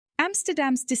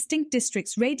Amsterdam's distinct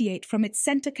districts radiate from its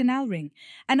center canal ring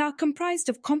and are comprised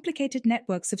of complicated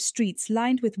networks of streets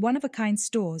lined with one-of-a-kind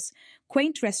stores,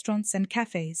 quaint restaurants and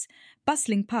cafes,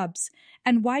 bustling pubs,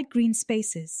 and wide green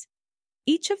spaces.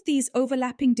 Each of these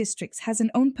overlapping districts has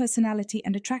an own personality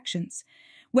and attractions.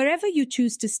 Wherever you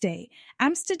choose to stay,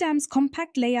 Amsterdam's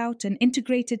compact layout and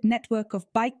integrated network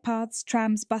of bike paths,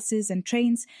 trams, buses, and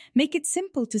trains make it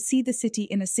simple to see the city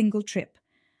in a single trip.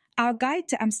 Our guide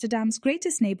to Amsterdam's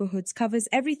greatest neighborhoods covers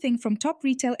everything from top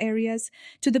retail areas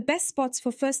to the best spots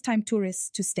for first-time tourists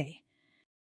to stay.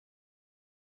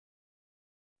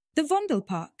 The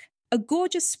Vondelpark, a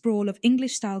gorgeous sprawl of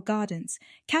English-style gardens,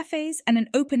 cafes, and an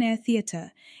open-air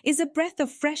theatre, is a breath of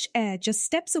fresh air just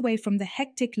steps away from the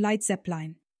hectic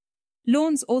Leidseplein.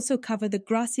 Lawns also cover the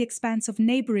grassy expanse of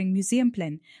neighbouring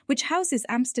Museumplein, which houses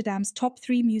Amsterdam's top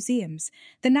 3 museums,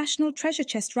 the National Treasure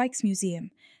Chest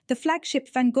Rijksmuseum, the flagship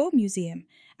Van Gogh Museum,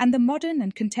 and the modern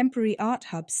and contemporary art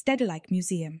hub Stedelijk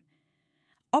Museum.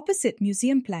 Opposite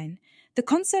Museumplein, the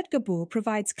Concertgebouw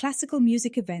provides classical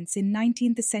music events in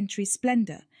 19th-century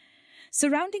splendour.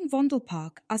 Surrounding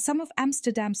Vondelpark are some of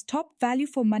Amsterdam's top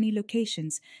value-for-money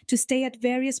locations to stay at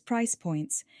various price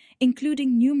points,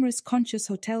 including numerous conscious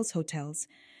hotels.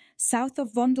 South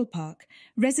of Vondelpark,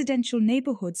 residential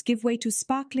neighborhoods give way to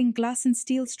sparkling glass and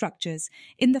steel structures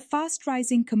in the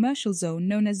fast-rising commercial zone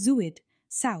known as Zuid,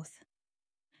 South.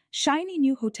 Shiny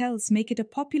new hotels make it a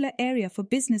popular area for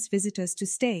business visitors to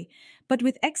stay, but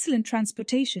with excellent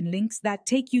transportation links that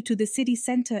take you to the city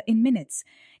center in minutes,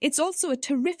 it's also a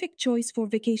terrific choice for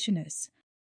vacationers.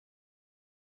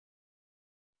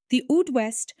 The Oud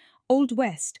West, Old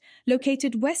West,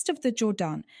 located west of the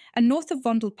Jordaan and north of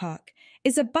Vondelpark,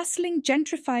 is a bustling,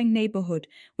 gentrifying neighborhood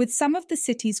with some of the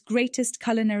city's greatest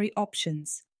culinary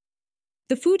options.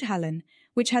 The Foodhallen,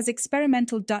 which has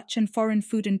experimental Dutch and foreign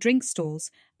food and drink stalls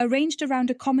arranged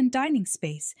around a common dining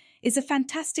space, is a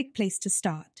fantastic place to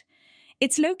start.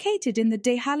 It's located in the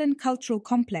De Hallen Cultural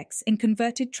Complex in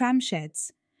converted tram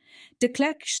sheds. De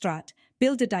Klerkstraat,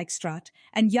 Bilderdijkstraat,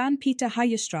 and Jan Pieter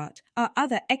Heijestraat are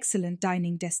other excellent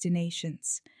dining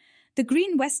destinations. The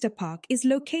Green Westerpark is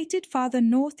located farther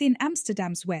north in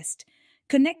Amsterdam's west,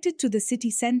 connected to the city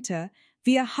centre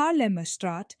via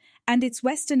Haarlemmerstraat and its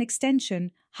western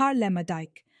extension,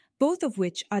 Haarlemmerdijk, both of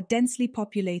which are densely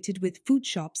populated with food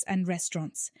shops and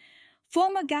restaurants.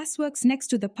 Former gasworks next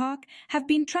to the park have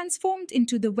been transformed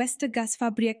into the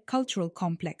Westergasfabriek Cultural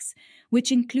Complex,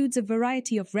 which includes a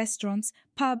variety of restaurants,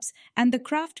 pubs, and the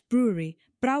craft brewery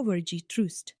Brouwerij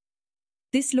Troost.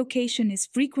 This location is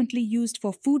frequently used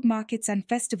for food markets and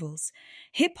festivals.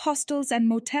 Hip hostels and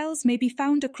motels may be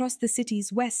found across the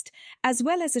city's west, as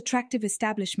well as attractive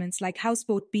establishments like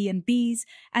houseboat B&Bs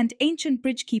and ancient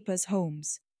bridgekeepers'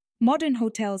 homes. Modern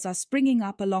hotels are springing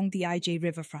up along the IJ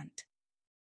riverfront.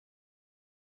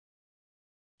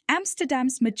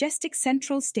 Amsterdam's majestic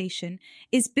central station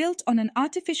is built on an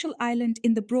artificial island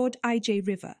in the broad IJ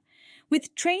River.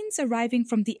 With trains arriving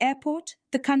from the airport,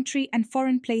 the country, and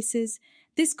foreign places,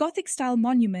 this Gothic-style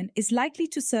monument is likely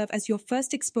to serve as your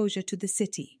first exposure to the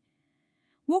city.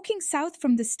 Walking south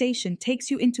from the station takes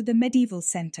you into the medieval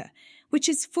center, which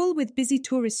is full with busy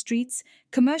tourist streets,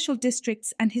 commercial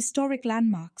districts, and historic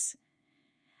landmarks.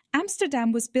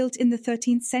 Amsterdam was built in the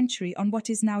 13th century on what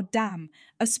is now Dam,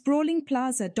 a sprawling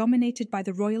plaza dominated by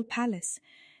the royal palace.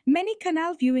 Many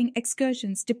canal-viewing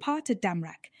excursions depart at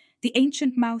Damrak, the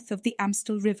ancient mouth of the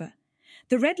Amstel River.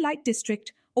 The red light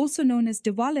district, also known as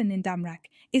De Wallen in Damrak,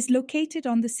 is located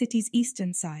on the city's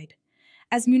eastern side.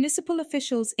 As municipal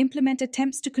officials implement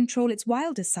attempts to control its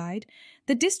wilder side,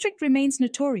 the district remains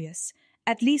notorious,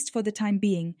 at least for the time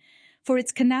being, for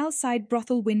its canal-side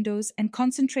brothel windows and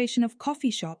concentration of coffee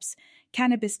shops,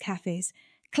 cannabis cafes,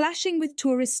 clashing with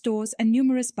tourist stores and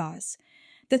numerous bars.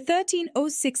 The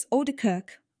 1306 Oude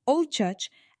Kerk, Old Church,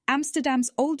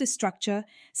 Amsterdam's oldest structure,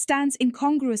 stands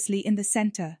incongruously in the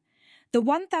center. The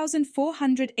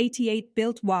 1488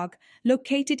 built Waag,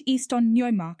 located east on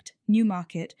Nieuwmarkt,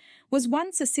 Newmarket, was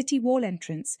once a city wall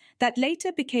entrance that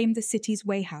later became the city's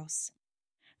wayhouse.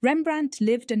 Rembrandt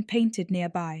lived and painted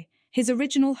nearby. His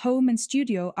original home and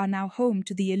studio are now home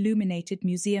to the illuminated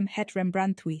Museum Het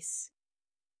Rembrandthuis.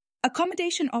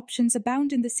 Accommodation options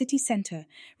abound in the city center,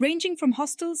 ranging from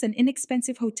hostels and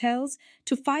inexpensive hotels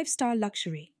to five-star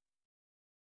luxury.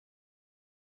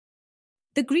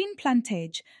 The Green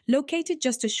Plantage, located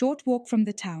just a short walk from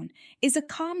the town, is a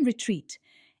calm retreat.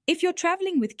 If you're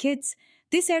traveling with kids,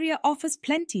 this area offers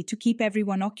plenty to keep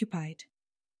everyone occupied.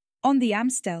 On the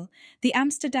Amstel, the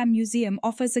Amsterdam Museum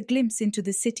offers a glimpse into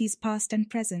the city's past and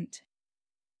present.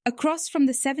 Across from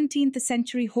the 17th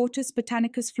century Hortus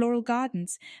Botanicus Floral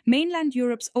Gardens, mainland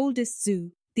Europe's oldest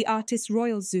zoo, the artist's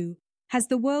royal zoo, has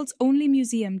the world's only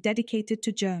museum dedicated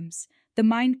to germs, the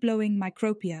mind-blowing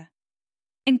Micropia.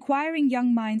 Inquiring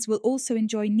young minds will also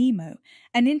enjoy Nemo,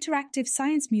 an interactive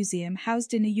science museum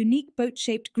housed in a unique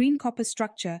boat-shaped green copper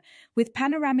structure with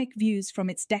panoramic views from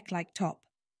its deck-like top.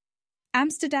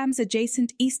 Amsterdam's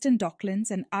adjacent eastern docklands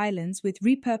and islands with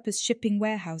repurposed shipping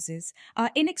warehouses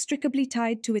are inextricably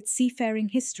tied to its seafaring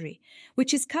history,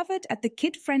 which is covered at the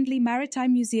kid-friendly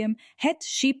maritime museum Het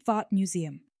Scheepvaart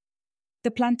Museum.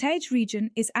 The Plantage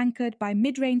region is anchored by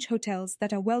mid-range hotels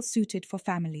that are well suited for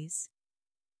families.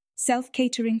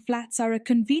 Self-catering flats are a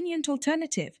convenient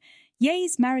alternative.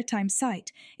 Ye's maritime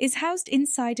site is housed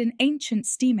inside an ancient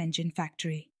steam engine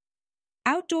factory.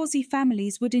 Outdoorsy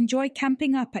families would enjoy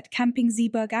camping up at Camping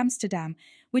Zeeburg Amsterdam,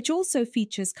 which also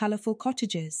features colourful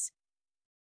cottages.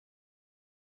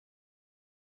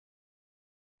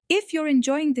 If you're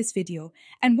enjoying this video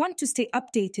and want to stay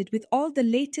updated with all the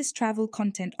latest travel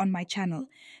content on my channel,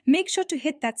 make sure to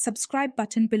hit that subscribe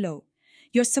button below.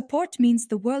 Your support means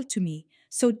the world to me,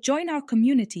 so join our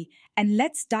community and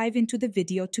let's dive into the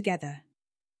video together.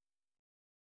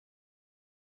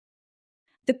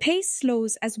 The pace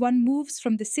slows as one moves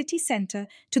from the city centre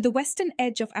to the western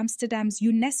edge of Amsterdam's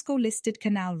UNESCO-listed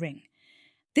canal ring.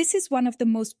 This is one of the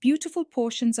most beautiful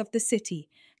portions of the city,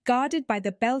 guarded by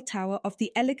the bell tower of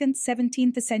the elegant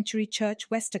 17th-century church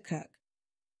Westerkerk.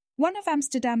 One of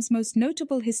Amsterdam's most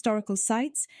notable historical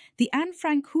sites, the Anne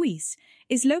Frank Huis,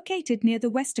 is located near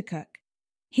the Westerkerk.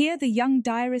 Here the young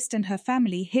diarist and her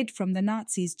family hid from the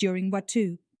Nazis during War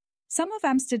II. Some of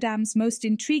Amsterdam's most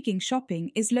intriguing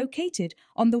shopping is located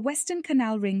on the Western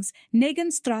Canal Ring's 9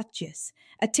 straatjes,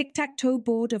 a tic-tac-toe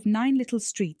board of 9 little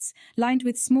streets lined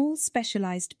with small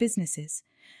specialized businesses.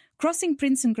 Crossing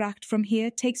Prinsengracht from here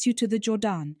takes you to the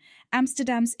Jordaan,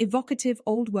 Amsterdam's evocative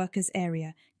old workers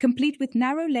area, complete with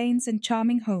narrow lanes and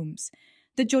charming homes.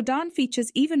 The Jordaan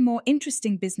features even more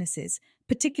interesting businesses,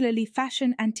 particularly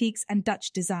fashion, antiques and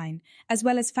Dutch design, as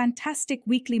well as fantastic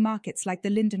weekly markets like the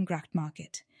Lindengracht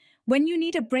Market. When you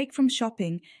need a break from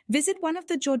shopping, visit one of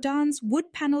the Jordaan's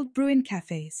wood-paneled Bruin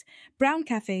cafes, brown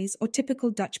cafes or typical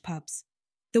Dutch pubs.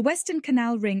 The Western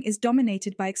Canal Ring is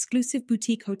dominated by exclusive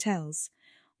boutique hotels.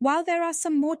 While there are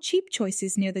some more cheap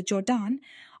choices near the Jordaan,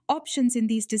 options in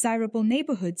these desirable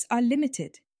neighborhoods are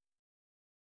limited.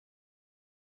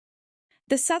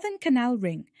 The Southern Canal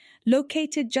Ring,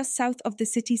 located just south of the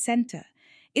city center,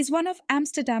 is one of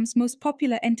Amsterdam's most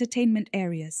popular entertainment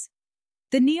areas.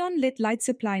 The neon-lit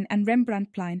Leidseplein and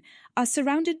Rembrandtplein are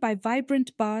surrounded by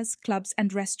vibrant bars, clubs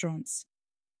and restaurants.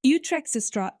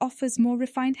 Utrechtsstraat offers more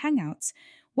refined hangouts,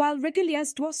 while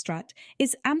Reguliersdwarsstraat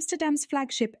is Amsterdam's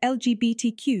flagship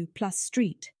LGBTQ+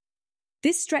 street.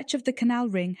 This stretch of the Canal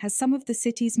Ring has some of the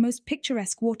city's most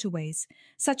picturesque waterways,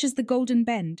 such as the Golden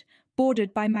Bend,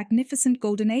 bordered by magnificent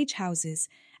Golden Age houses,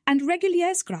 and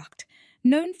Reguliersgracht,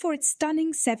 known for its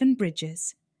stunning 7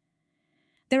 bridges.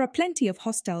 There are plenty of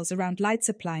hostels around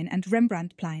Leidseplein and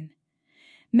Rembrandtplein.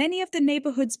 Many of the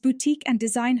neighborhood's boutique and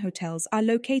design hotels are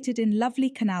located in lovely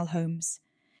canal homes.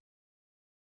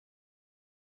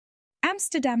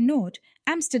 Amsterdam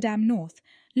North,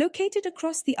 located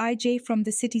across the IJ from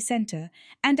the city centre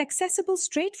and accessible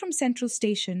straight from Central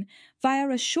Station via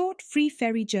a short free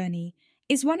ferry journey,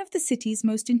 is one of the city's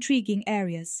most intriguing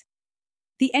areas.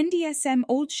 The NDSM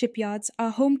old shipyards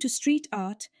are home to street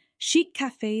art, chic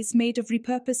cafes made of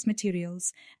repurposed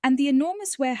materials, and the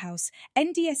enormous warehouse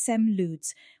NDSM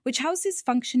Ludes, which houses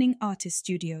functioning artist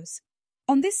studios.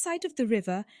 On this side of the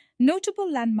river,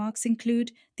 notable landmarks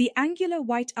include the angular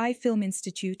White Eye Film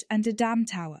Institute and the Dam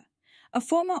Tower, a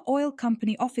former oil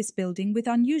company office building with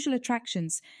unusual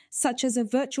attractions such as a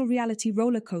virtual reality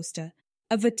roller coaster,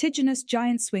 a vertiginous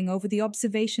giant swing over the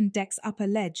observation deck's upper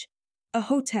ledge, a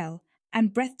hotel,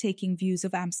 and breathtaking views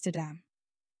of Amsterdam.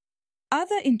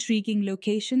 Other intriguing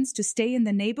locations to stay in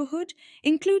the neighborhood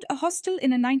include a hostel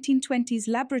in a 1920s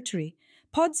laboratory,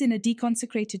 pods in a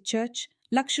deconsecrated church,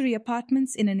 luxury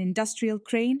apartments in an industrial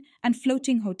crane, and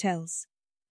floating hotels.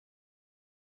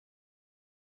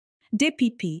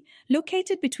 DPP,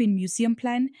 located between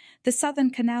Museumplein, the Southern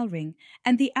Canal Ring,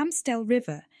 and the Amstel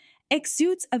River,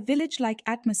 exudes a village-like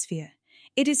atmosphere.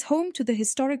 It is home to the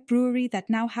historic brewery that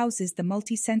now houses the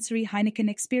multi-sensory Heineken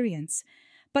experience.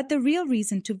 But the real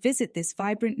reason to visit this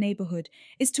vibrant neighborhood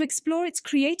is to explore its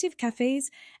creative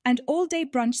cafes and all-day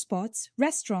brunch spots,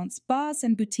 restaurants, bars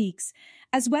and boutiques,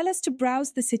 as well as to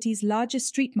browse the city's largest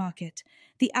street market,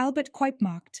 the Albert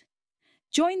Kuipmarkt.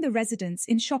 Join the residents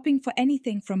in shopping for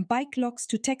anything from bike locks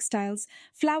to textiles,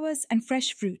 flowers and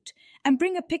fresh fruit, and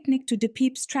bring a picnic to De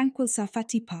Piep's tranquil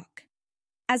Safati Park.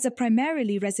 As a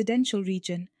primarily residential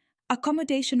region,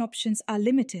 accommodation options are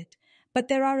limited, but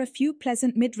there are a few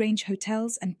pleasant mid-range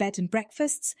hotels and bed and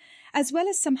breakfasts, as well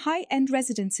as some high-end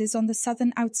residences on the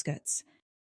southern outskirts.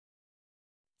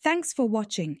 Thanks for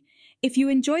watching. If you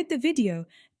enjoyed the video,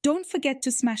 don't forget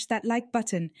to smash that like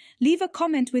button, leave a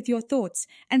comment with your thoughts,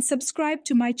 and subscribe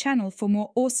to my channel for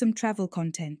more awesome travel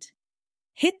content.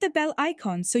 Hit the bell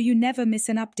icon so you never miss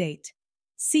an update.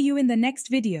 See you in the next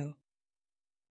video.